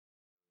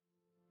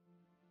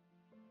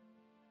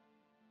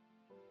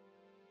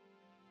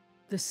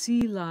The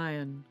Sea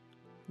Lion,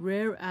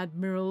 Rear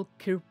Admiral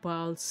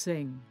Kirpal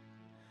Singh.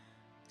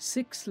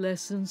 6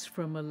 lessons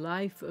from a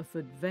life of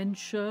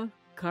adventure,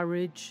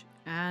 courage,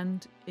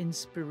 and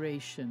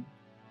inspiration.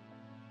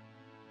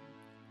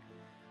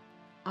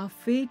 Our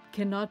fate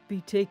cannot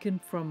be taken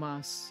from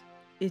us.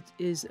 It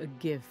is a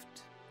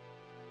gift.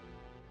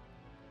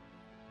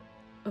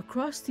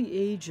 Across the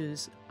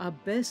ages, our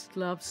best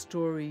loved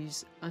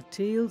stories are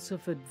tales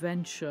of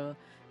adventure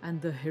and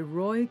the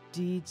heroic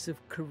deeds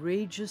of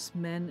courageous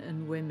men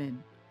and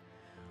women,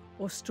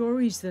 or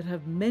stories that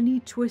have many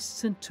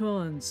twists and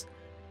turns,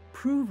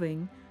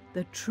 proving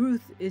that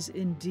truth is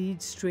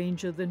indeed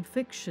stranger than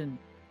fiction,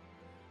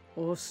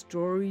 or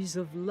stories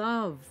of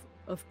love,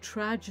 of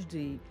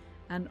tragedy,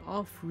 and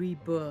of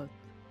rebirth.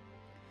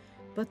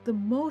 But the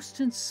most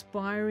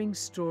inspiring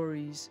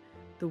stories,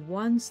 the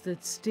ones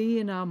that stay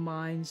in our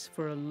minds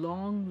for a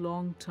long,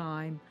 long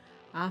time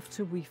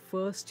after we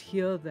first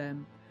hear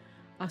them,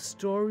 are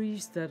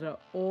stories that are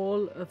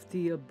all of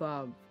the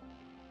above.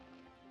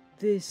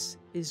 This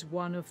is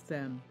one of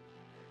them,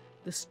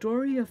 the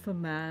story of a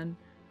man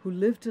who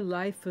lived a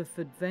life of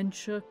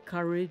adventure,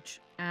 courage,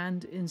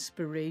 and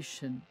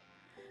inspiration,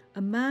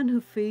 a man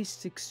who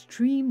faced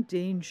extreme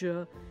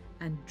danger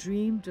and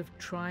dreamed of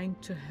trying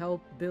to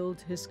help build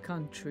his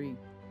country,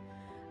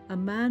 a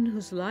man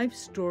whose life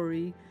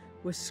story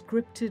was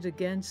scripted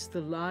against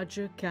the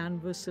larger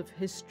canvas of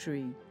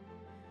history,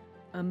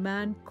 a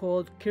man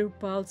called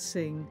Kirpal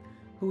Singh,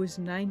 who is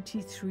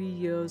 93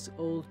 years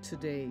old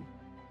today.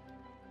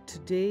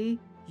 Today,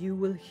 you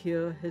will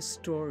hear his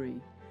story.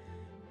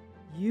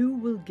 You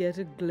will get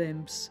a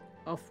glimpse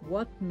of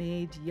what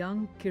made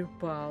young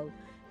Kirpal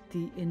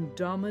the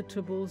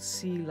indomitable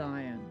sea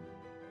lion.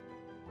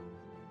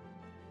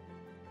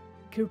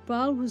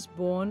 Kirpal was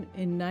born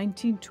in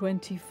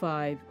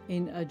 1925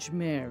 in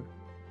Ajmer.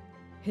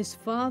 His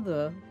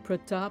father,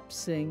 Pratap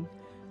Singh,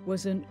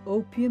 was an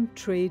opium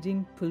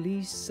trading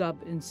police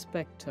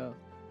sub-inspector.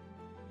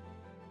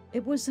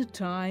 It was a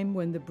time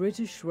when the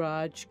British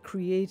Raj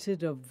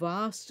created a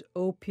vast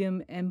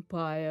opium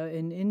empire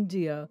in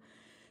India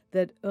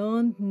that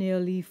earned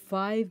nearly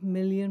 £5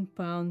 million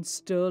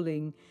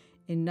sterling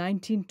in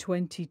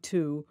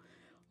 1922,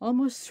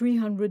 almost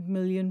 £300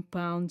 million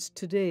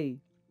today.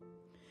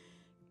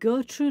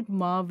 Gertrude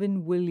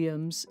Marvin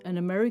Williams, an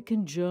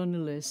American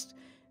journalist,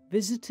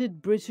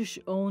 visited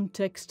British-owned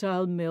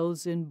textile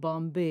mills in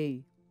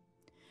Bombay.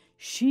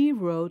 She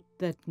wrote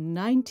that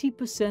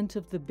 90%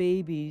 of the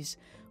babies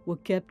were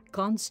kept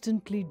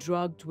constantly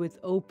drugged with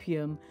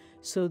opium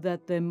so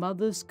that their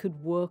mothers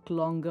could work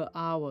longer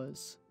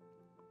hours.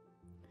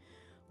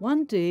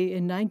 One day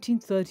in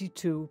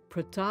 1932,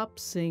 Pratap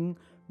Singh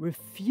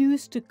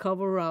refused to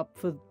cover up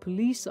for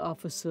police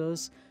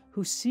officers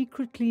who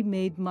secretly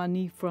made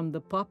money from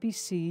the poppy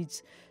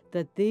seeds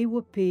that they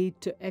were paid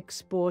to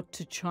export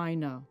to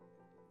China.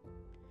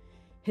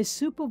 His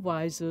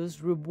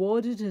supervisors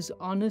rewarded his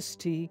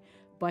honesty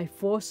by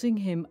forcing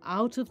him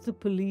out of the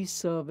police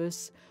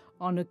service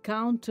on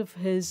account of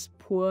his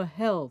poor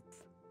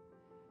health.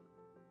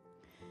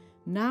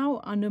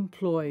 Now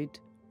unemployed,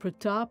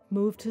 Pratap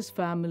moved his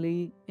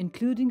family,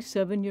 including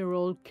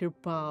 7-year-old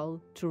Kirpal,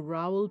 to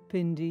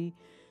Rawalpindi,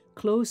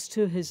 close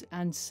to his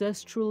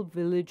ancestral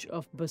village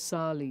of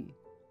Basali.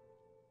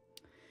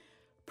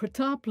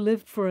 Pratap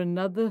lived for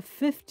another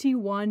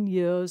 51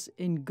 years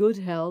in good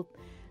health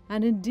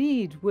and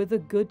indeed with a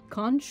good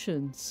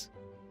conscience.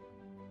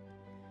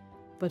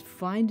 But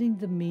finding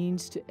the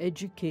means to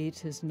educate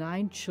his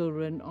 9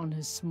 children on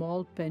his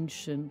small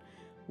pension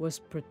was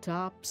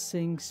Pratap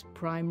Singh's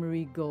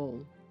primary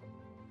goal.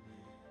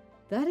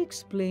 That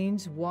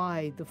explains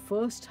why the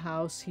first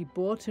house he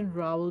bought in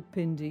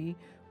Rawalpindi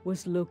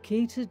was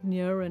located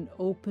near an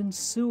open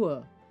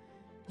sewer.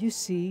 You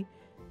see,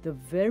 the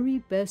very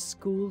best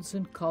schools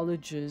and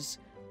colleges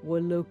were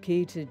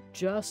located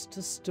just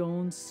a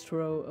stone's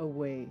throw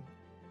away.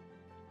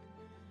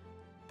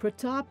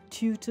 Pratap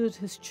tutored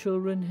his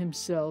children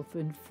himself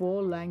in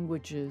 4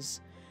 languages,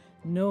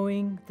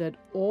 knowing that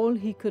all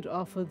he could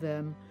offer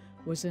them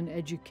was an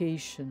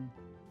education.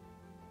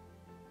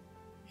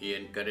 He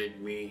encouraged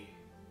me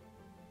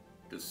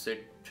to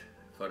sit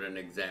for an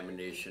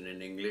examination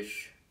in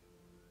English,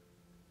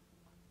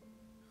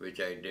 which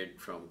I did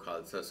from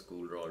Khalsa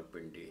School,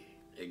 Rawalpindi.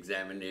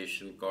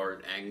 Examination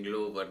called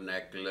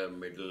Anglo-Vernacular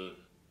Middle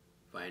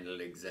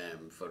Final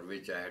Exam, for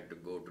which I had to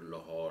go to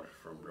Lahore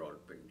from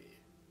Rawalpindi.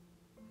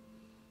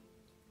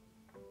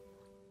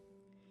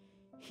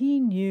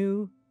 He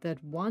knew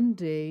that one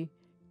day,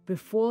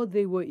 before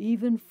they were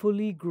even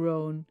fully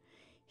grown,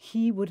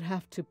 he would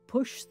have to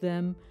push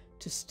them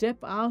to step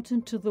out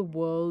into the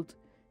world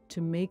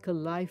to make a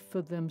life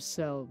for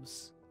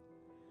themselves,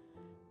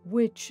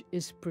 which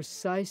is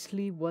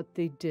precisely what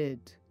they did.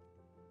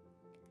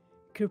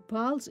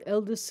 Kirpal's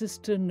elder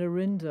sister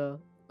Narinda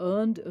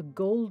earned a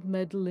gold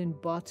medal in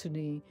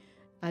botany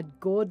at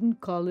Gordon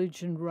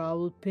College in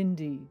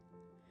Rawalpindi.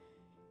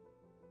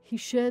 He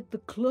shared the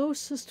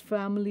closest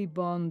family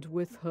bond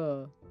with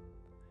her.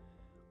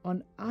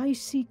 On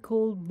icy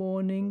cold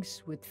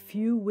mornings with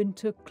few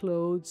winter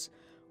clothes,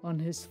 on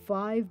his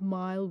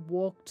 5-mile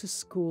walk to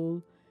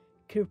school,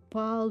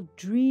 Kirpal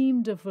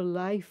dreamed of a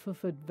life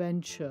of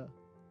adventure.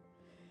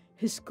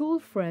 His school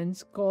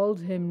friends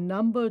called him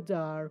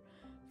Numberdar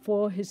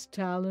for his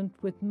talent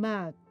with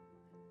math.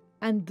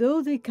 And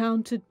though they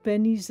counted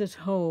pennies at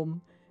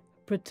home,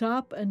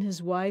 Pratap and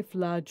his wife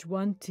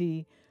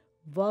Lajwanti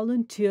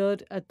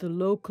volunteered at the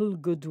local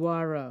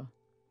Gurdwara.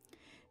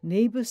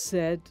 Neighbors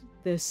said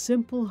their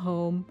simple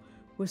home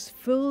was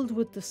filled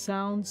with the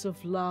sounds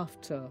of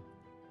laughter.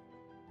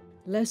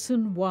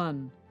 Lesson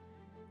 1.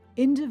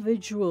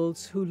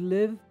 Individuals who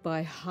live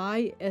by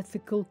high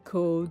ethical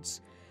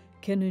codes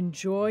can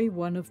enjoy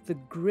one of the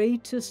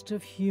greatest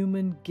of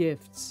human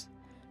gifts,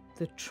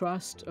 the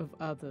trust of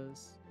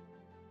others.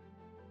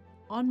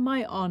 On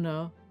my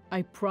honor,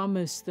 I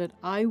promise that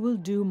I will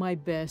do my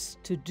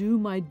best to do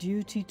my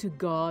duty to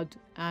God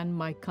and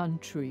my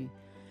country,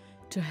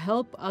 to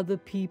help other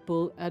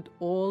people at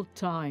all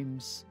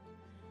times.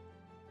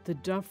 The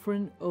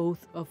Dufferin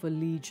Oath of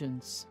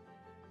Allegiance.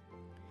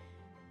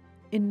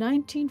 In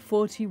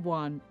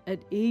 1941, at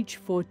age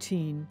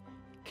 14,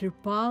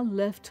 Kirpal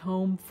left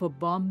home for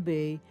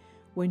Bombay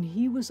when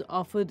he was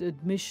offered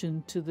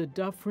admission to the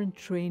Dufferin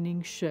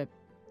training ship.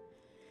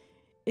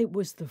 It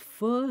was the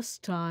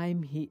first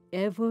time he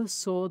ever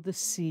saw the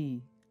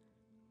sea.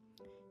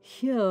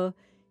 Here,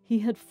 he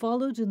had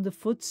followed in the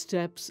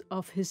footsteps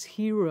of his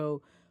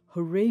hero,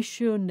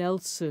 Horatio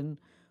Nelson,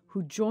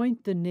 who joined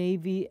the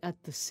Navy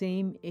at the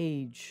same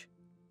age.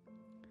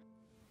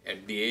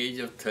 At the age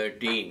of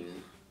 13,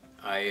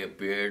 I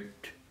appeared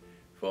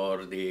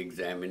for the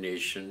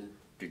examination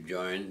to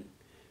join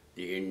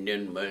the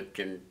Indian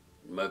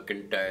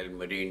Mercantile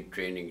Marine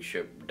Training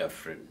Ship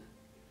Dufferin,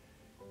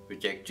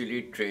 which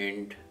actually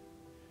trained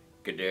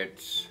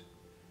cadets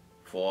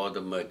for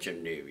the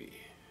Merchant Navy.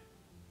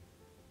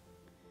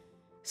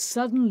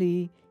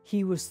 Suddenly,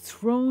 he was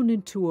thrown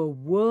into a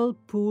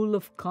whirlpool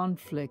of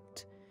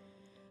conflict.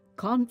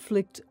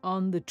 Conflict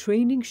on the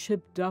training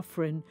ship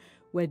Dufferin,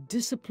 where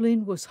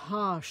discipline was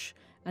harsh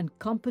and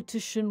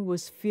competition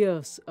was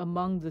fierce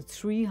among the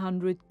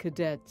 300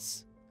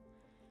 cadets.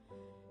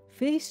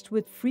 Faced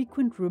with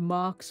frequent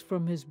remarks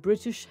from his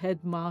British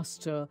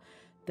headmaster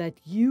that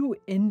you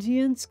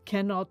Indians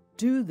cannot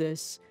do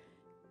this,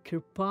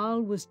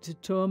 Kirpal was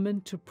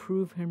determined to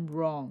prove him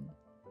wrong.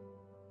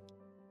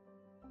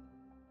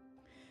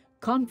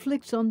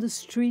 Conflict on the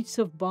streets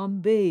of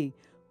Bombay,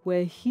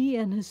 where he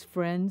and his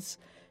friends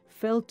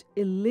felt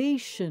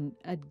elation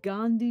at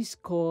Gandhi's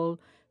call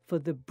for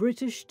the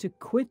British to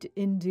quit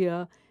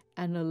India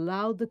and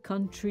allow the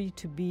country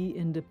to be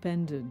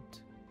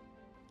independent.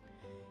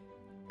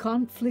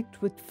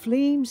 Conflict with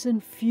flames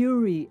and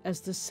fury as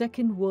the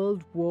Second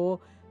World War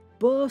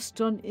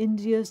burst on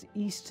India's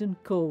eastern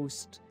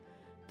coast.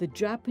 The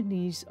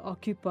Japanese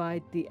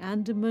occupied the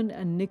Andaman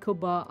and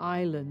Nicobar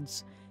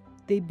Islands.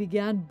 They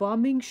began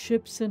bombing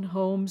ships and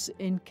homes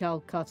in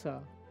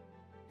Calcutta.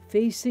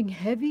 Facing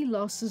heavy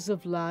losses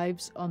of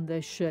lives on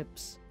their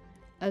ships,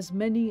 as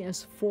many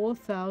as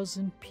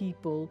 4,000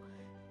 people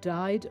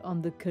died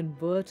on the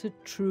converted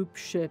troop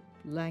ship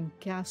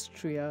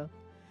Lancastria.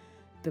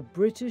 The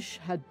British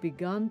had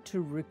begun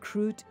to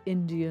recruit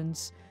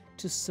Indians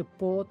to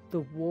support the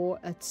war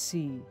at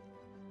sea.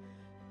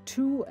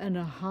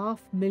 2.5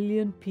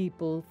 million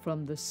people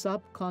from the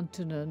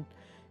subcontinent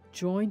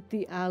joined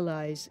the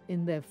Allies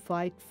in their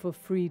fight for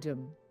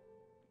freedom.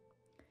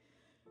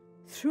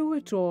 Through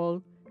it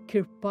all,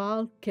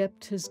 Kirpal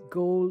kept his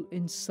goal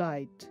in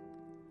sight.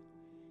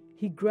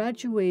 He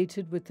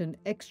graduated with an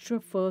extra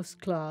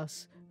first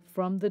class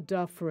from the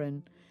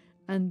Dufferin,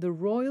 and the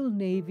Royal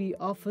Navy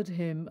offered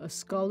him a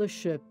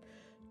scholarship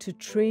to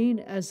train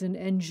as an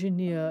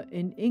engineer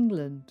in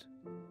England.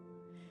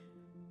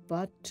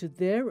 But to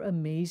their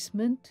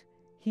amazement,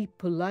 he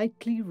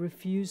politely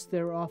refused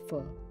their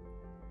offer.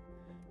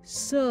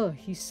 "Sir,"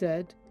 he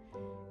said,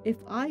 "if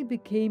I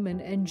became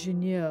an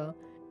engineer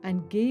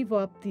and gave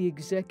up the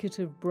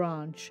executive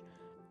branch,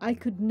 I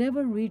could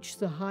never reach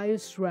the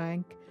highest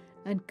rank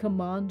and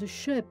command a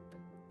ship."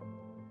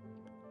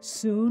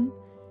 Soon,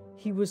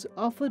 he was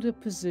offered a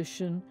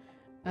position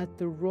at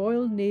the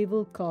Royal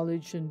Naval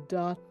College in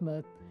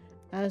Dartmouth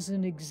as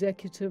an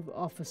executive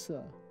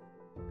officer.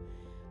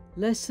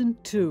 Lesson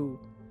 2.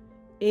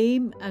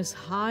 Aim as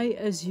high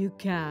as you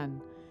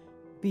can.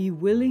 Be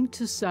willing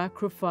to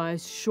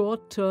sacrifice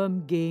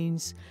short-term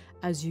gains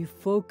as you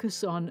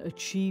focus on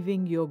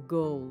achieving your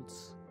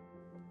goals.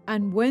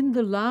 And when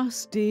the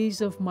last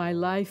days of my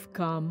life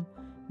come,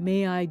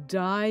 may I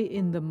die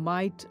in the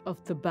might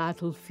of the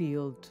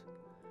battlefield.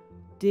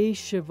 De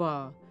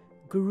Shiva,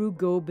 Guru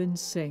Gobind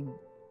Singh.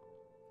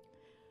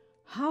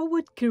 How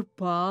would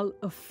Kirpal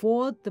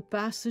afford the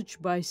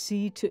passage by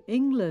sea to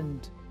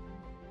England?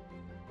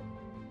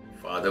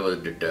 Father was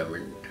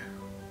determined,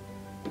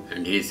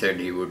 and he said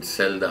he would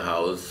sell the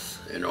house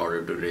in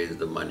order to raise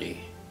the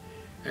money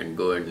and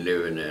go and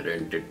live in a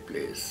rented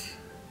place.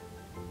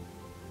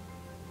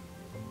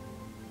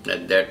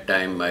 At that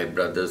time, my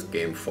brothers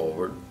came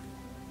forward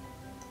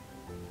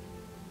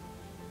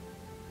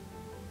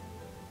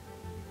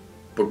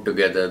put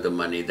together the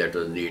money that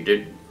was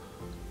needed,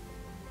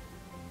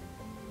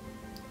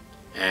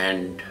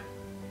 and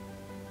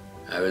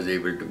I was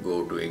able to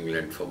go to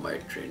England for my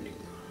training.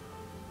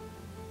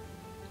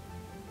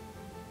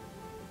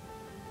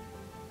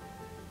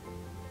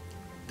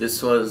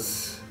 This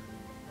was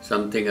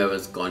something I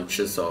was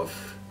conscious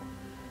of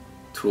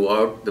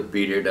throughout the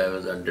period I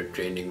was under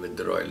training with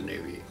the Royal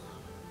Navy.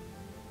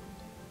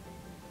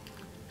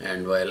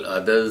 And while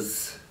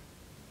others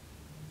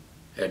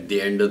at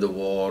the end of the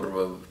war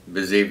were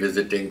busy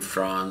visiting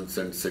France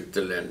and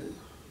Switzerland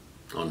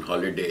on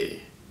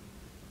holiday,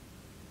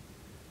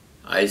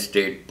 I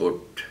stayed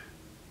put,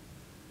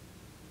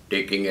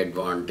 taking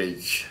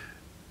advantage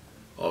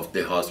of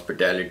the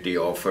hospitality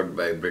offered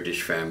by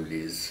British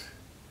families,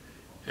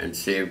 and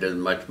saved as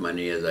much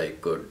money as I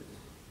could,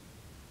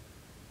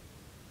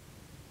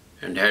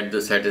 and had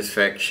the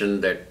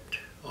satisfaction that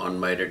on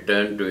my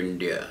return to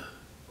India,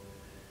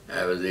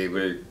 I was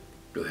able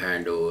to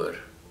hand over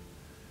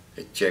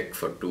a check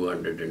for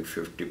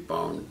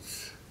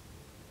 £250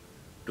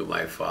 to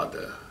my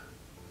father,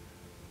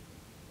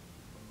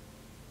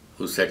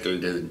 who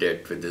settled his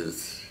debt with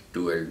his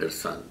two elder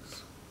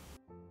sons.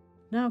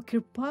 Now,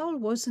 Kirpal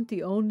wasn't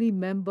the only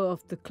member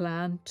of the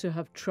clan to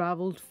have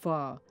travelled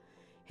far.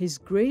 His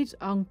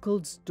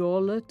great-uncles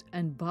Daulat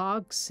and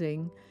Bhag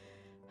Singh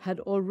had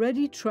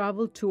already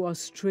travelled to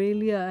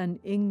Australia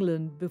and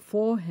England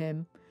before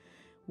him,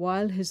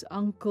 while his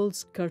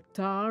uncles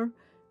Kartar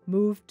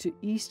moved to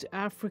East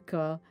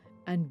Africa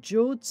and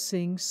Jodh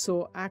Singh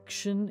saw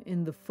action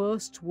in the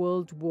First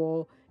World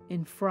War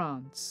in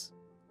France.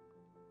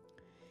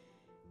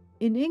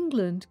 In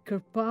England,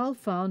 Kirpal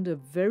found a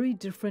very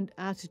different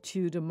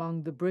attitude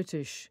among the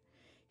British.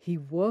 He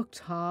worked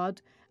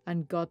hard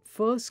and got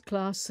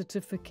first-class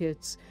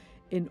certificates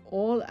in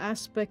all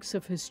aspects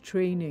of his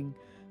training,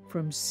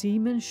 from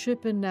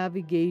seamanship and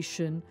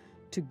navigation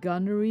to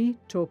gunnery,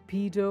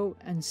 torpedo,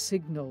 and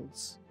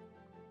signals.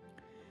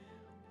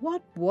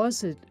 What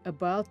was it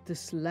about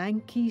this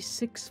lanky,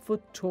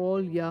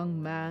 6-foot-tall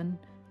young man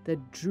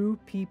that drew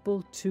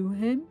people to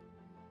him?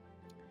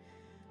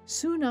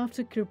 Soon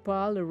after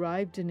Kirpal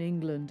arrived in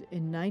England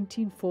in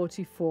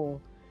 1944,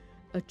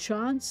 a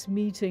chance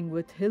meeting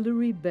with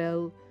Hilary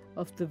Bell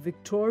of the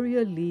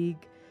Victoria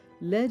League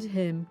led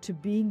him to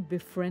being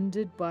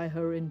befriended by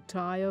her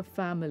entire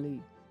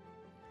family.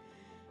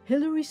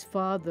 Hilary's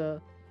father,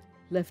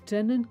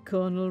 Lieutenant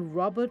Colonel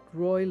Robert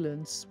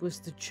Roylance, was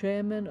the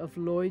chairman of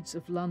Lloyd's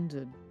of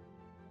London.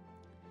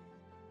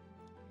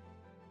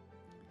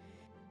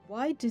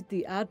 Why did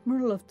the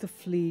Admiral of the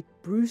Fleet,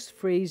 Bruce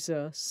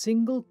Fraser,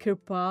 single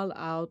Kirpal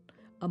out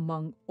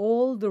among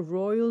all the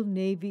Royal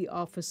Navy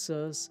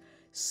officers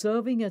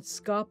serving at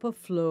Scapa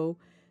Flow,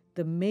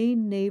 the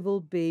main naval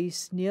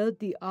base near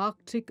the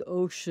Arctic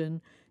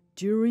Ocean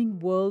during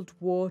World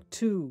War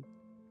II?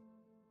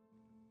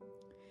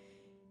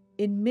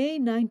 In May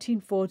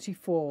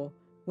 1944,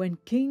 when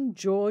King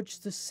George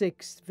VI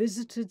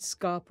visited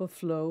Scapa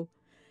Flow,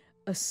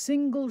 a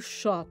single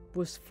shot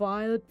was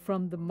fired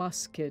from the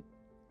musket.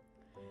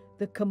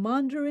 The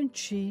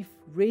Commander-in-Chief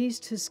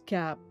raised his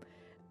cap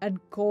and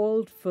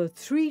called for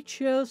 3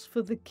 cheers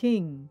for the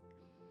King.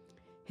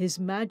 His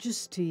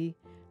Majesty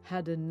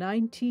had a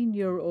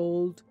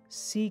 19-year-old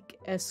Sikh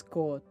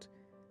escort,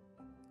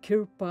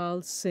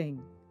 Kirpal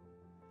Singh.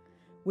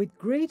 With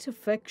great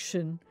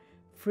affection,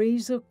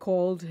 Fraser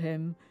called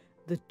him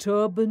the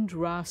turbaned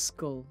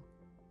rascal.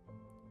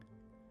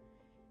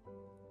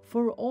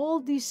 For all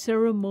these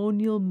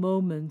ceremonial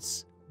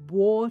moments,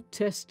 war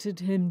tested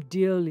him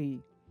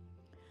dearly.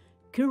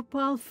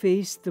 Kirpal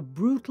faced the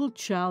brutal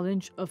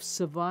challenge of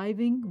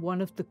surviving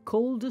one of the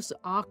coldest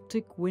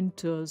Arctic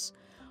winters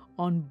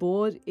on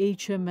board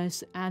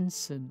HMS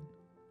Anson.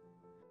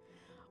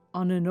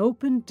 On an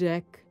open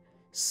deck,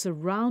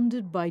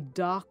 surrounded by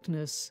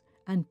darkness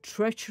and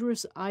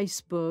treacherous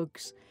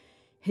icebergs,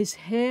 his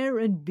hair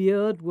and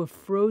beard were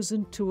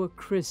frozen to a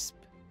crisp.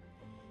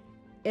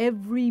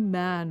 Every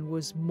man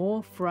was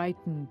more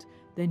frightened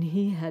than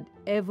he had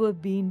ever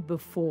been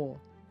before.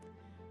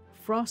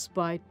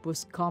 Frostbite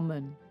was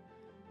common.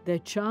 Their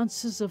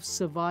chances of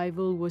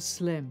survival were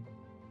slim.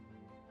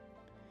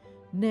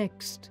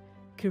 Next,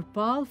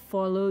 Kirpal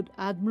followed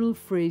Admiral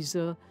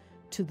Fraser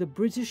to the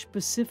British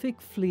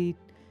Pacific Fleet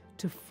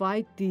to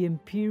fight the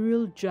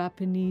Imperial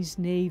Japanese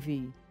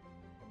Navy.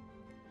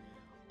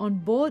 On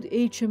board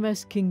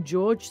HMS King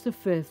George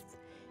V,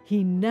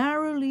 he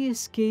narrowly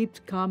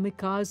escaped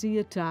kamikaze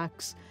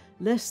attacks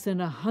less than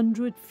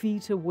 100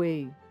 feet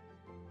away.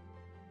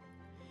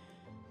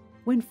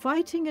 "When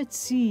fighting at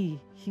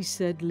sea," he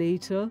said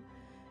later,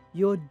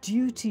 "your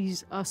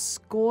duties are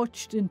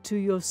scorched into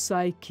your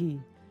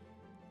psyche.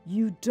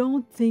 You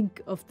don't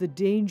think of the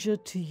danger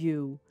to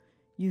you.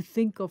 You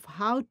think of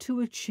how to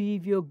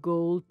achieve your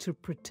goal to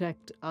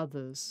protect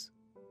others."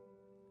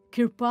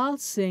 Kirpal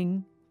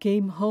Singh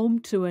came home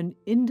to an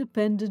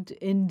independent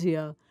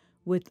India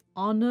with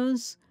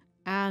honors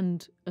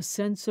and a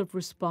sense of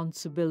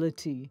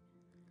responsibility.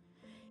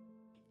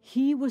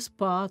 He was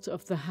part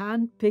of the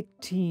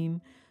hand-picked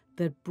team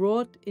that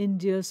brought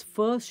India's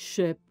first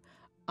ship,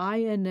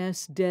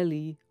 INS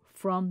Delhi,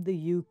 from the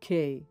UK.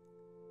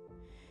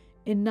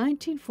 In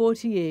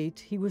 1948,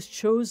 he was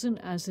chosen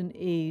as an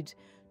aide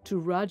to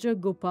Raja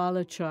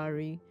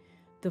Gopalachari,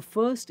 the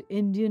first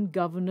Indian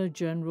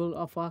Governor-General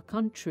of our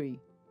country.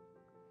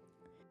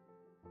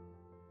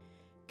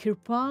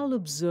 Kirpal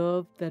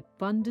observed that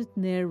Pandit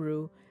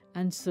Nehru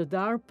and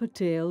Sardar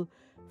Patel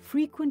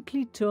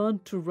frequently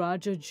turned to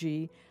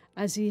Rajaji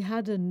as he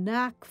had a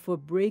knack for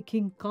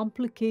breaking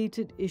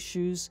complicated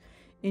issues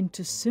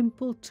into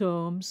simple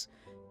terms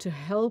to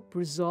help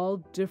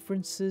resolve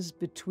differences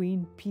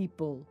between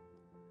people.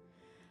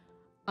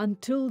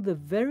 Until the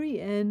very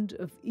end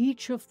of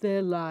each of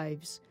their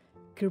lives,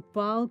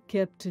 Kirpal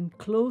kept in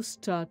close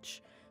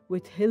touch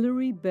with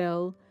Hilary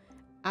Bell,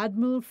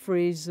 Admiral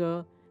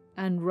Fraser,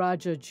 and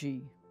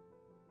Rajaji.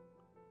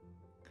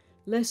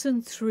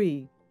 Lesson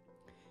 3.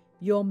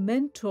 Your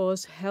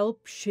mentors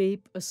help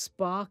shape a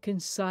spark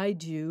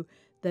inside you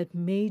that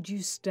made you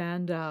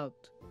stand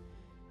out.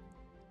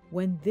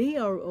 When they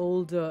are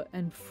older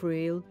and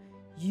frail,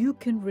 you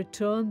can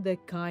return their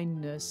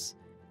kindness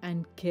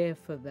and care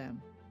for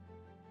them.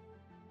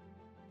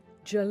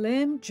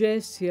 Jalem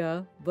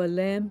Jesya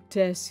Valem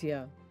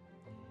Tesya.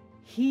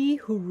 He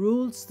who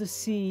rules the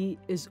sea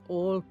is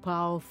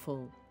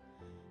all-powerful.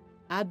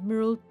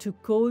 Admiral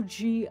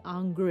Tukoji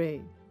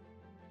Angre.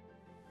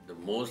 The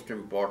most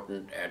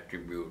important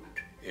attribute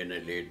in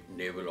a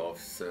naval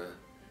officer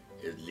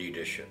is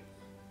leadership.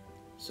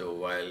 So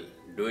while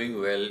doing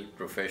well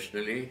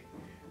professionally,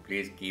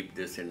 please keep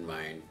this in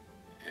mind,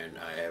 and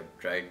I have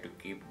tried to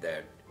keep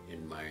that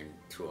in mind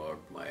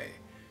throughout my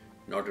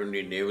not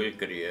only naval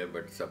career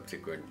but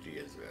subsequently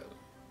as well.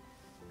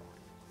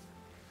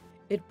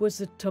 It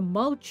was a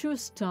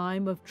tumultuous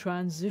time of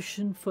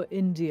transition for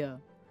India.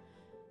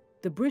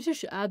 The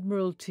British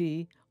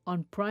Admiralty,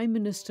 on Prime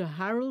Minister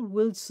Harold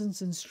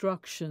Wilson's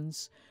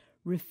instructions,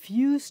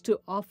 refused to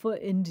offer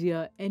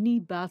India any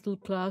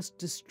battle-class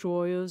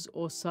destroyers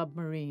or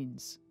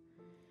submarines.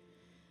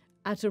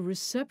 At a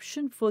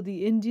reception for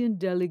the Indian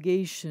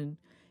delegation,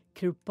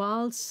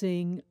 Kirpal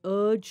Singh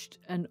urged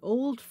an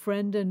old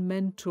friend and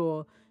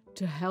mentor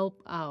to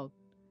help out.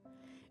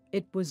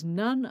 It was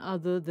none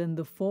other than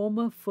the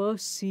former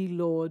First Sea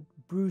Lord,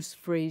 Bruce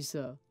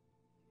Fraser.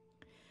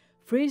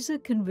 Fraser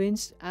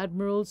convinced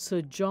Admiral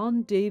Sir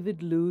John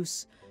David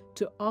Luce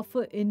to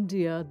offer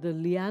India the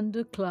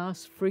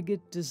Leander-class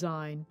frigate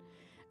design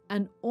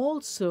and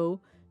also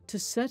to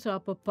set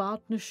up a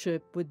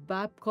partnership with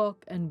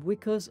Babcock and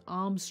Vickers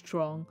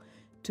Armstrong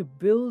to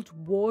build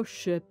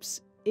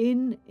warships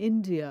in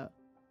India.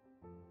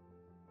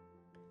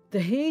 The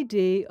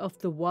heyday of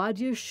the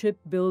Wadia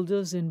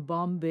shipbuilders in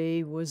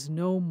Bombay was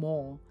no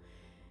more,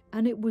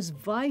 and it was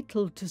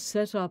vital to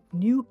set up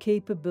new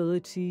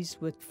capabilities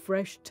with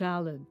fresh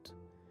talent.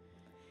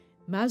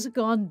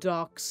 Mazagon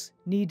docks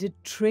needed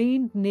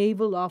trained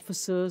naval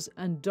officers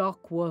and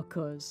dock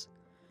workers.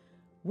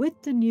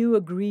 With the new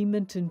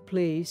agreement in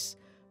place,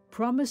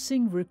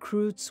 promising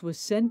recruits were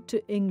sent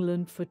to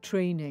England for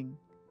training.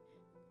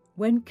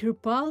 When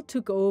Kirpal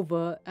took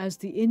over as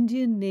the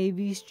Indian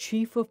Navy's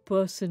Chief of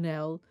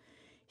Personnel,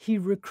 he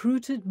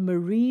recruited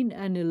marine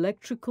and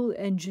electrical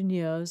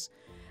engineers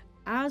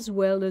as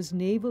well as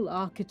naval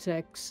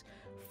architects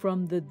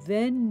from the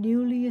then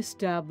newly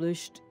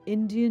established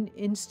Indian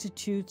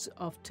Institutes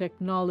of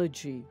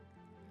Technology.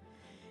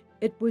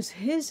 It was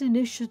his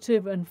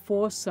initiative and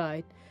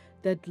foresight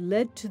that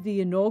led to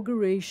the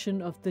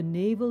inauguration of the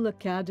Naval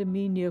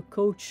Academy near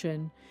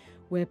Cochin,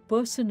 where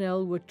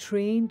personnel were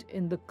trained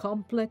in the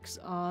complex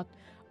art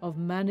of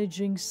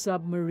managing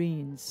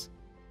submarines.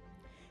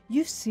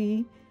 You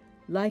see,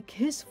 like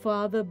his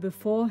father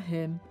before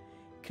him,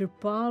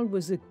 Kirpal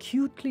was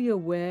acutely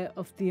aware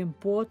of the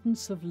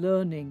importance of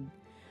learning,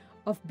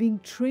 of being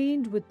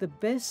trained with the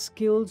best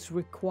skills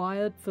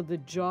required for the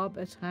job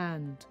at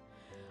hand,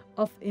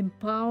 of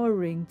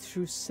empowering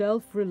through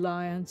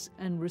self-reliance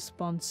and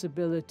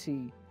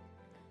responsibility.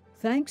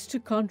 Thanks to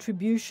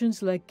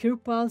contributions like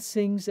Kirpal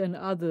Singh's and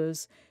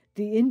others,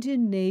 the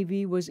Indian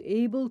Navy was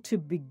able to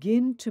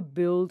begin to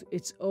build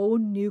its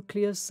own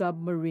nuclear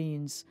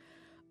submarines,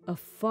 a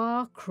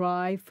far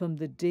cry from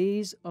the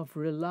days of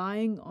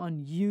relying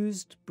on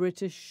used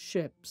British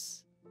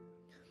ships.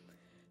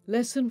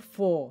 Lesson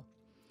 4.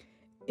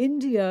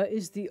 India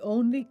is the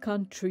only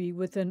country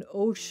with an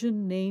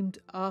ocean named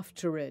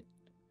after it.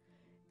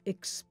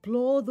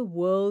 Explore the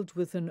world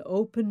with an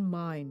open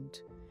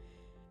mind.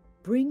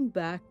 Bring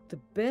back the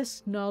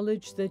best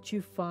knowledge that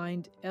you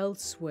find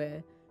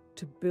elsewhere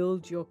to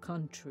build your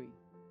country.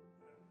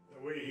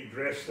 The way he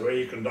dressed, the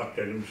way he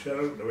conducted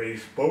himself, the way he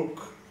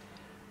spoke,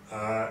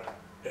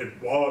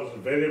 it was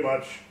very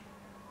much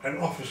an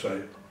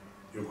officer.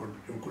 You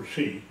could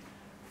see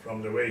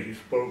from the way he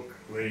spoke,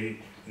 the way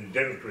he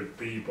dealt with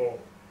people,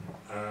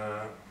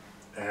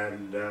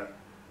 and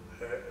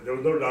there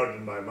was no doubt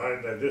in my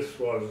mind that this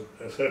was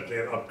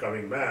certainly an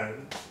upcoming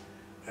man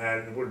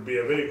and would be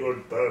a very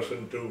good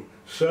person to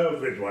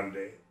serve with one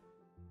day.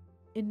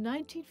 In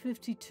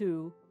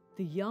 1952,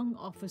 the young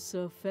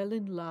officer fell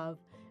in love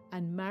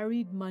and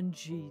married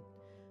Manjeet,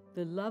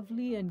 the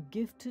lovely and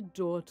gifted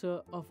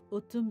daughter of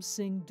Uttam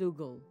Singh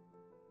Dugal.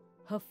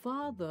 Her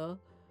father,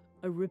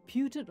 a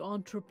reputed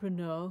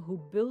entrepreneur who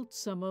built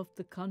some of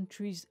the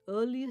country's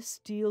earliest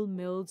steel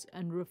mills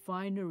and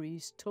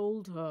refineries,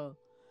 told her,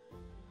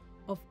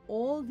 "Of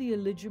all the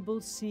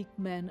eligible Sikh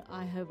men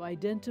I have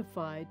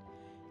identified,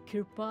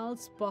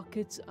 Kirpal's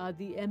pockets are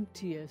the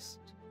emptiest,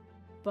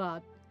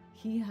 but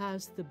he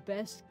has the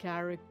best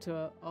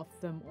character of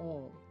them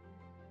all."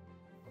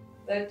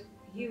 That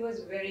he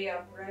was very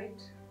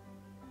upright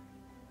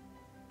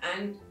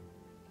and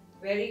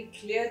very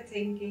clear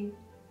thinking.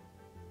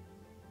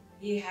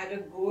 He had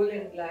a goal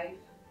in life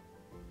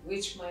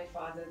which my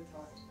father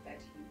thought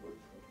that he would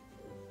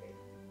fulfill.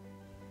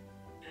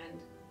 And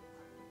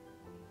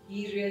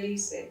he really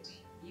said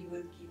he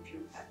will keep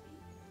you happy.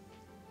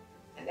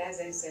 And as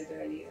I said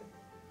earlier,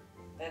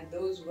 that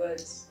those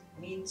words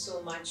mean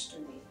so much to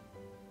me,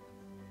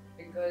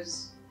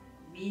 because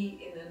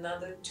we in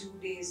another 2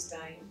 days'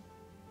 time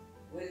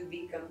will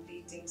be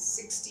completing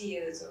 60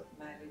 years of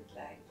married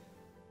life.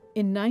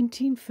 In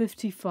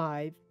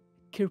 1955,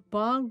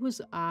 Kirpal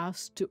was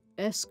asked to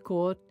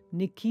escort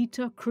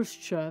Nikita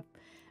Khrushchev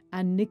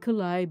and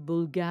Nikolai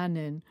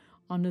Bulganin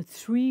on a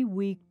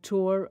 3-week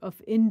tour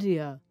of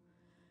India.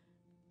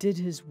 Did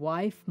his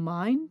wife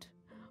mind?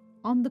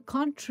 On the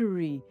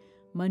contrary,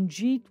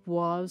 Manjeet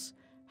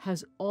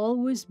has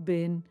always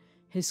been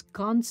his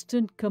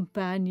constant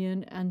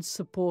companion and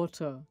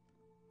supporter.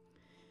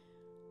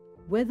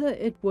 Whether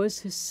it was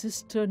his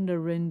sister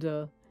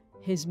Narinder,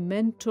 his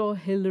mentor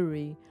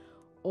Hilary,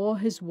 or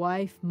his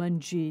wife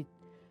Manjeet,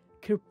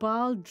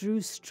 Kirpal drew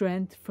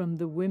strength from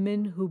the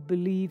women who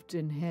believed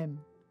in him.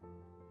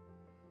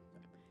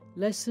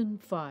 Lesson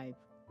 5.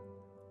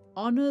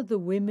 Honor the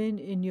women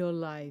in your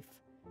life.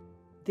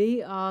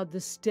 They are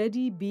the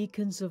steady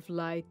beacons of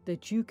light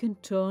that you can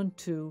turn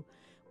to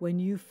when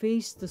you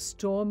face the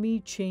stormy,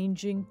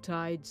 changing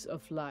tides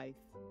of life.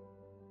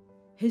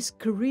 His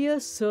career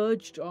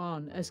surged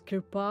on as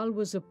Kirpal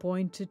was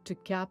appointed to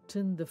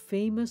captain the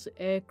famous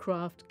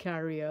aircraft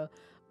carrier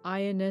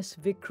INS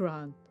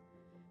Vikrant.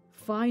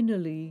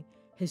 Finally,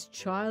 his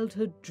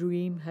childhood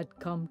dream had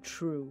come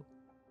true.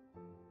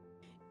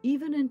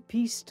 Even in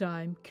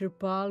peacetime,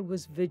 Kirpal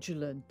was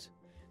vigilant.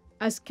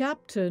 As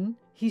captain,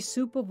 he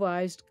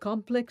supervised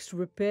complex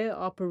repair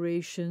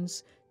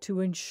operations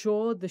to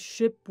ensure the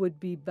ship would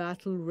be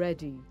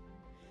battle-ready.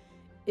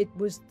 It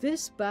was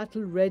this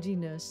battle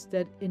readiness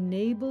that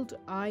enabled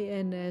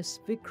INS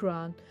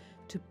Vikrant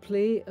to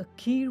play a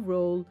key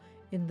role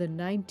in the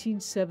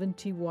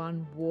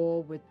 1971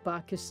 war with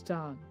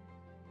Pakistan.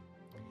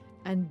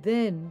 And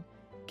then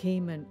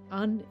came an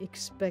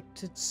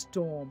unexpected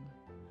storm.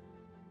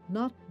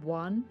 Not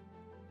one,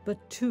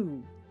 but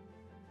two.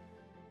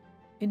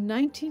 In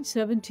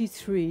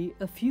 1973,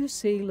 a few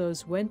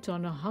sailors went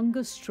on a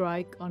hunger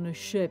strike on a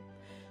ship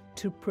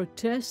to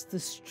protest the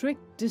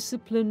strict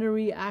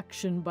disciplinary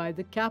action by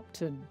the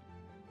captain.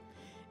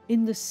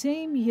 In the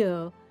same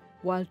year,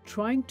 while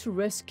trying to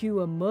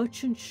rescue a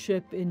merchant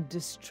ship in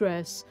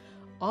distress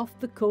off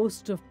the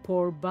coast of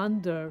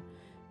Porbandar,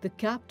 the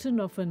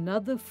captain of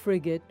another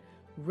frigate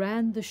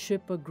ran the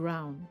ship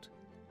aground.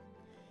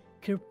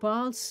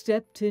 Kirpal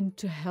stepped in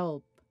to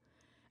help.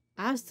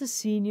 As the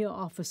senior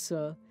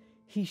officer,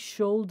 he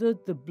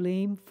shouldered the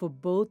blame for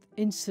both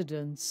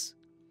incidents.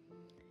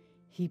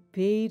 He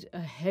paid a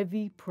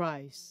heavy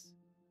price.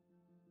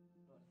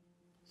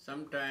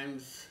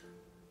 Sometimes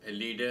a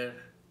leader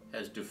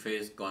has to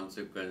face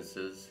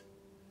consequences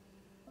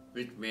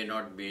which may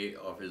not be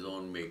of his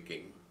own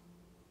making.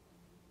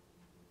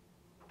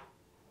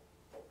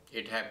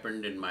 It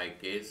happened in my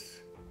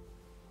case.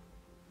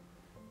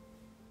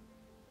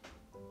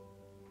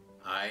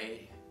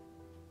 I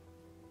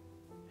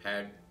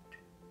had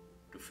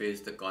to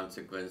face the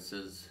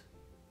consequences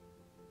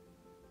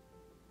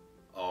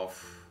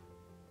of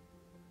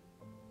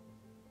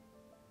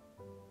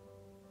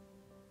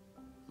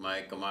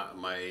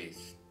my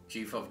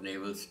Chief of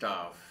Naval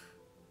Staff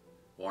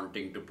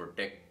wanting to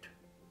protect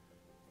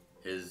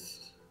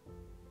his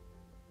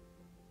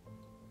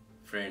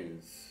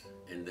friends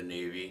in the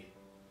Navy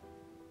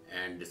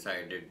and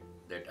decided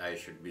that I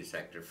should be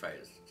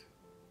sacrificed.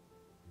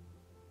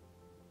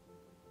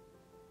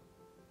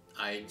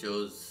 I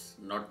chose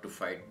not to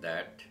fight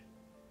that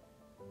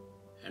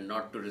and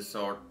not to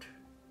resort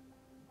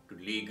to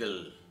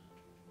legal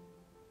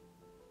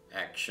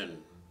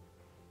action,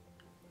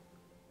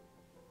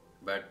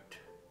 but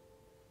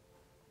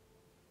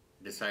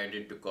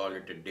decided to call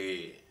it a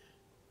day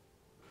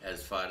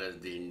as far as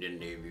the Indian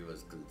Navy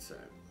was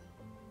concerned.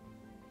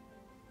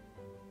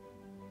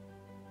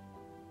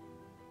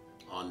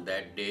 On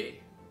that day,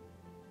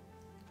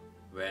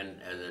 when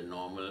as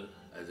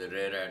a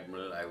rear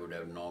admiral, I would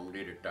have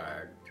normally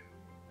retired,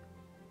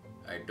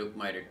 I took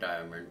my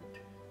retirement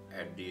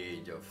at the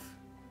age of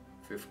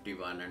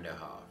 51 and a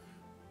half.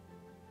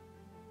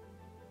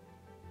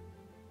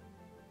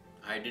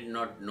 I did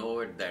not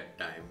know at that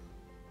time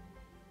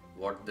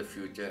what the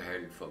future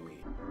held for me.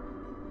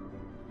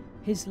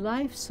 His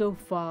life so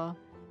far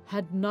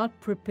had not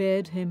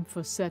prepared him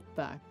for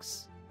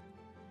setbacks.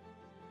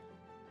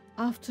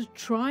 After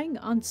trying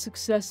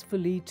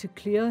unsuccessfully to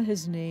clear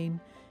his name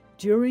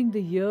during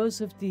the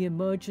years of the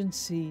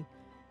emergency,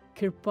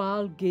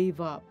 Kirpal gave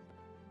up.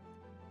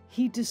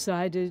 He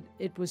decided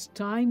it was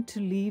time to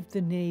leave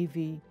the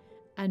Navy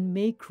and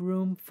make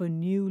room for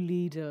new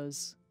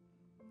leaders.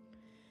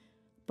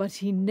 But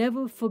he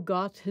never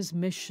forgot his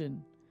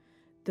mission,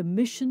 the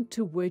mission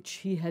to which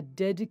he had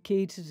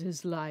dedicated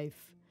his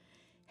life,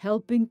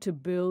 helping to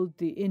build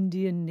the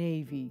Indian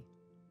Navy.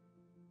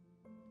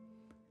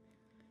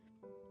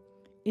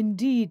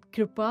 Indeed,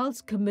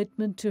 Kirpal's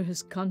commitment to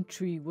his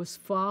country was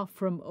far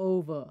from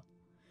over.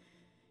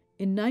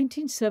 In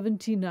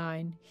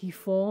 1979, he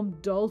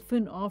formed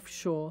Dolphin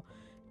Offshore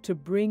to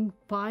bring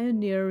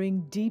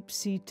pioneering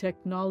deep-sea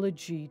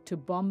technology to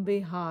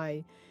Bombay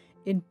High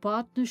in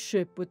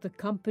partnership with a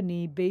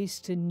company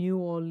based in New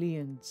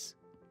Orleans.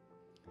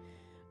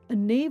 A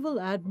naval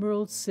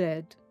admiral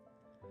said,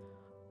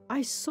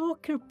 "I saw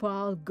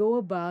Kirpal go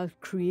about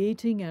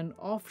creating an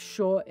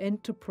offshore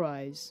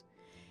enterprise.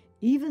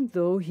 Even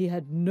though he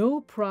had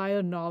no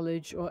prior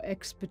knowledge or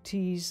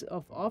expertise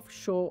of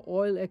offshore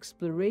oil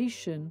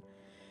exploration,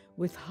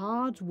 with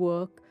hard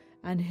work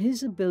and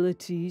his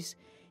abilities,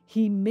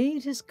 he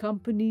made his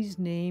company's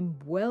name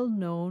well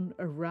known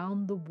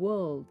around the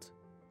world."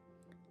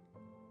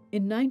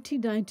 In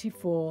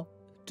 1994,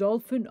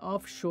 Dolphin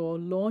Offshore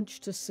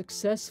launched a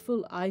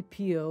successful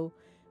IPO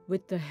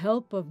with the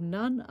help of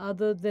none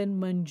other than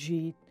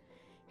Manjeet,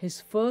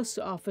 his first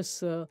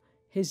officer,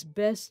 his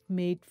best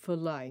mate for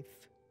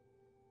life.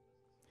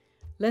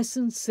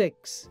 Lesson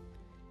 6.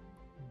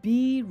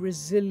 Be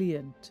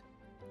resilient.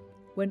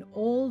 When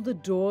all the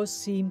doors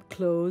seem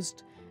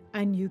closed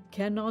and you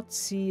cannot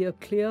see a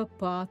clear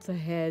path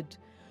ahead,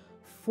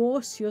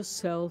 force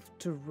yourself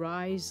to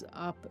rise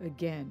up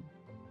again.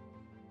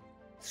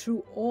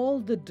 Through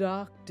all the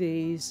dark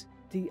days,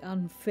 the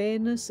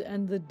unfairness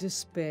and the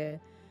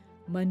despair,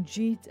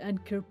 Manjeet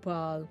and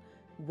Kirpal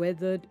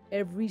weathered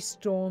every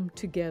storm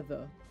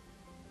together.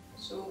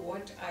 So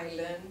what I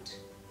learned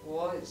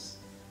was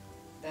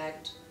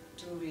that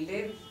to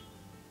live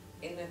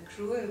in a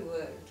cruel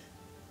world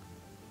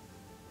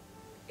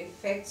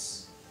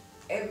affects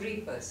every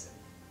person.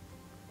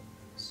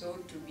 So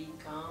to be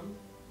calm,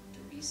 to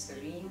be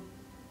serene,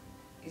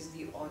 is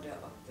the order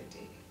of the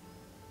day.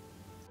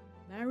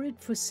 Married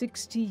for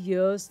 60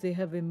 years, they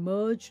have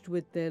emerged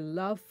with their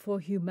love for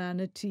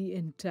humanity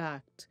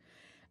intact,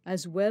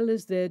 as well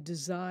as their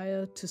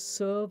desire to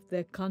serve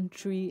their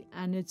country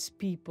and its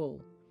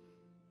people.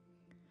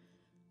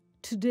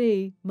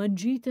 Today,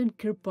 Manjeet and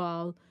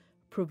Kirpal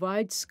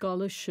provide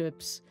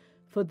scholarships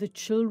for the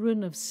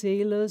children of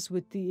sailors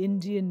with the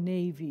Indian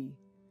Navy.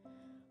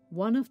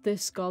 One of their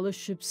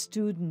scholarship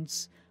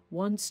students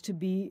wants to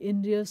be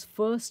India's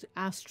first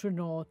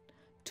astronaut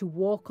to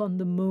walk on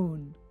the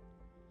moon.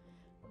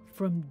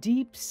 From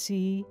deep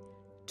sea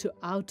to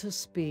outer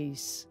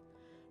space,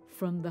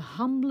 from the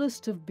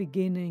humblest of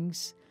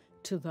beginnings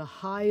to the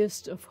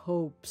highest of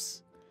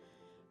hopes,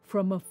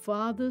 from a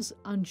father's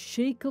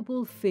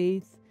unshakable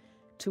faith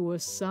to a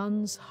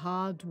son's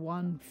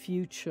hard-won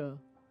future.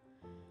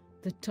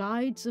 The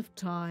tides of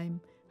time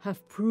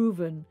have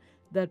proven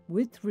that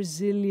with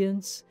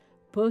resilience,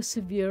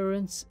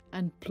 perseverance,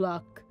 and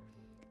pluck,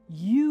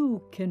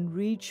 you can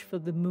reach for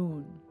the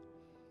moon.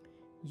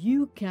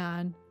 You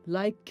can,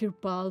 like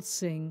Kirpal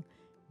Singh,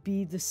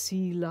 be the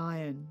sea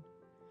lion.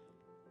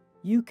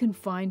 You can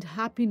find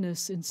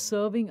happiness in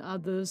serving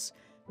others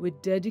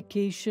with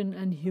dedication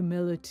and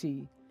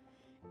humility,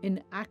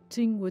 in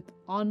acting with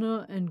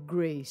honor and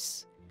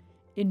grace,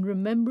 in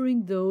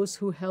remembering those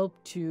who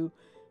helped you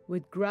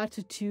with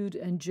gratitude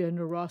and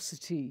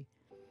generosity.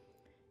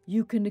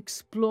 You can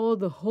explore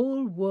the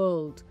whole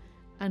world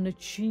and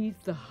achieve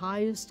the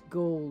highest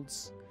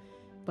goals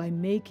by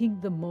making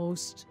the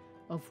most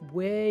of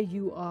where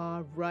you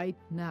are right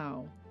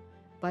now,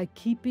 by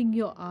keeping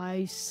your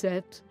eyes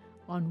set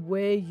on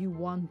where you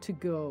want to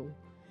go,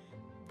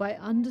 by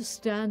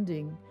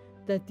understanding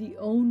that the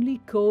only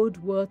code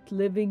worth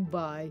living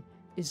by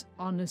is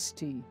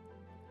honesty,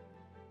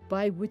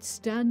 by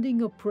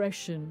withstanding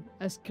oppression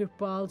as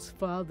Kirpal's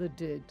father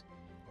did,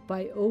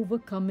 by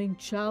overcoming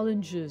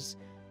challenges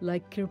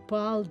like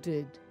Kirpal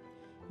did,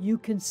 you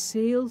can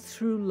sail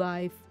through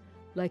life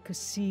like a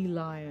sea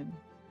lion.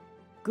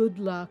 Good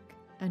luck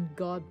and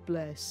God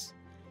bless.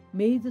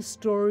 May the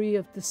story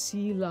of the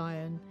sea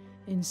lion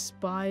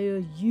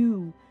inspire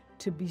you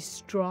to be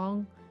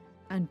strong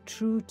and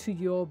true to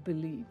your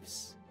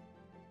beliefs.